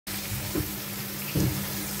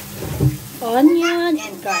onion,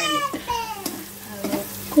 and garlic. I will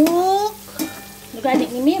cook.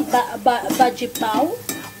 Garlic ni bhaji pao.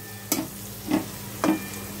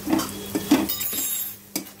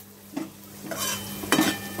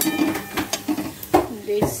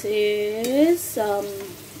 This is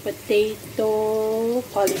potato,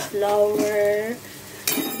 cauliflower,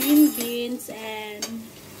 green beans, and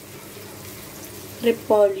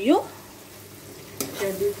repolyo.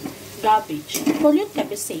 Cabbage. Repolyo and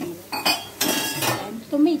cabbage same. And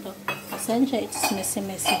tomato. Essentially, it's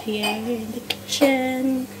messy here in the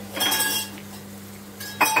kitchen.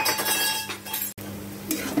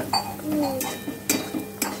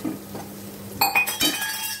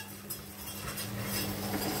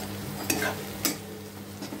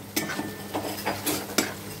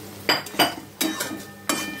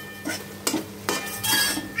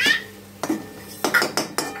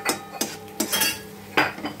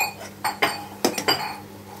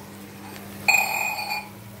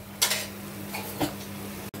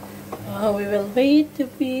 We will wait to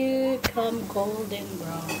become golden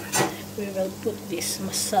brown. We will put this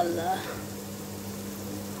masala.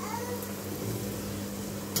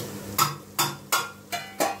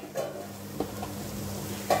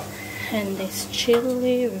 And this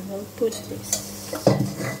chili, we will put this.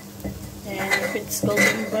 And if it's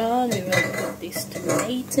golden brown, we will put this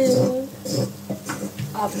tomato.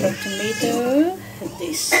 After tomato,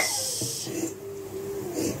 this.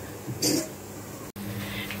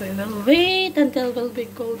 We will wait until it will be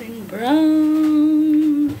golden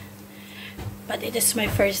brown. But it is my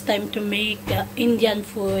first time to make Indian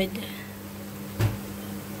food.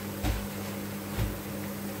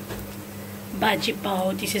 Bhaji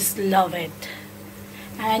pao, this is love it.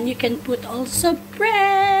 And you can put also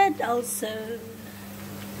bread also.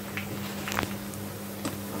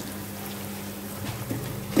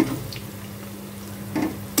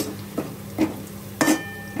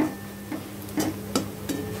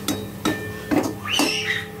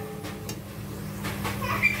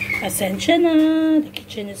 Pasensya na, the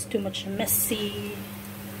kitchen is too much messy.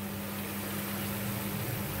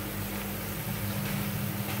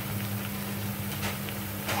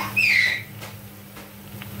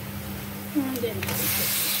 And then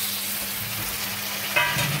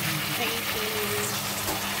thank you.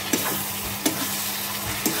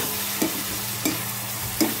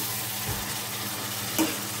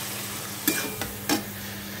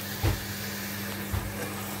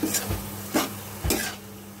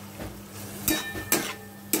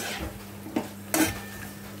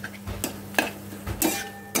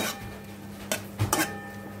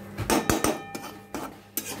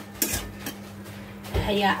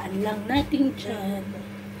 Hayaan lang natin dyan.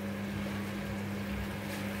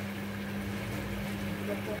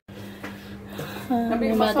 My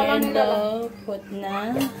mother-in-law put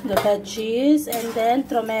na the veggies and then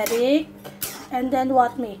turmeric and then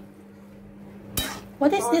what me?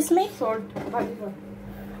 What is this me? Salt.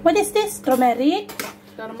 What is this? Turmeric?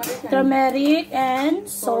 Turmeric and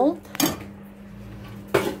salt.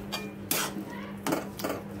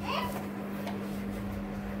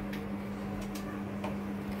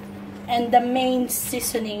 And the main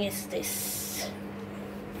seasoning is this.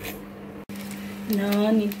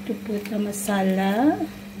 Now, need to put the masala.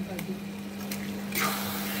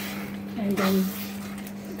 And then,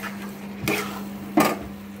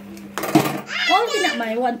 all in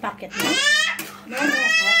my one packet, no? No.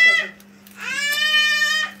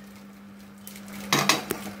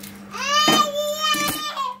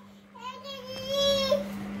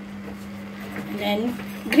 And then,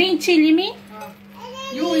 green chili me.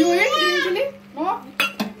 You eat green chili? No?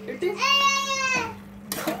 It is.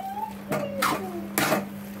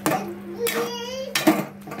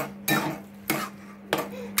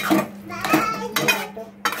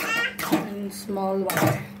 And small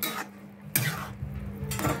water.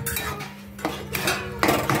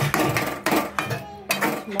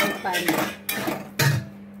 Small pan.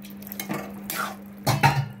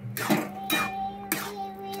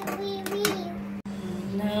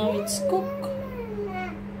 Now it's cooked.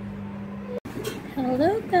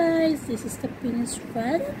 Hello guys, this is the finished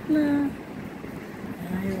product na.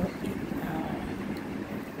 I will eat now.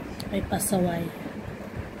 May pasaway.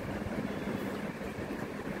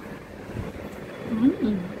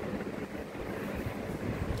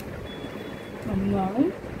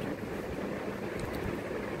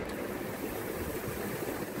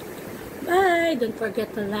 Bye! Don't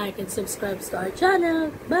forget to like and subscribe to our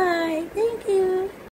channel. Bye! Thank you!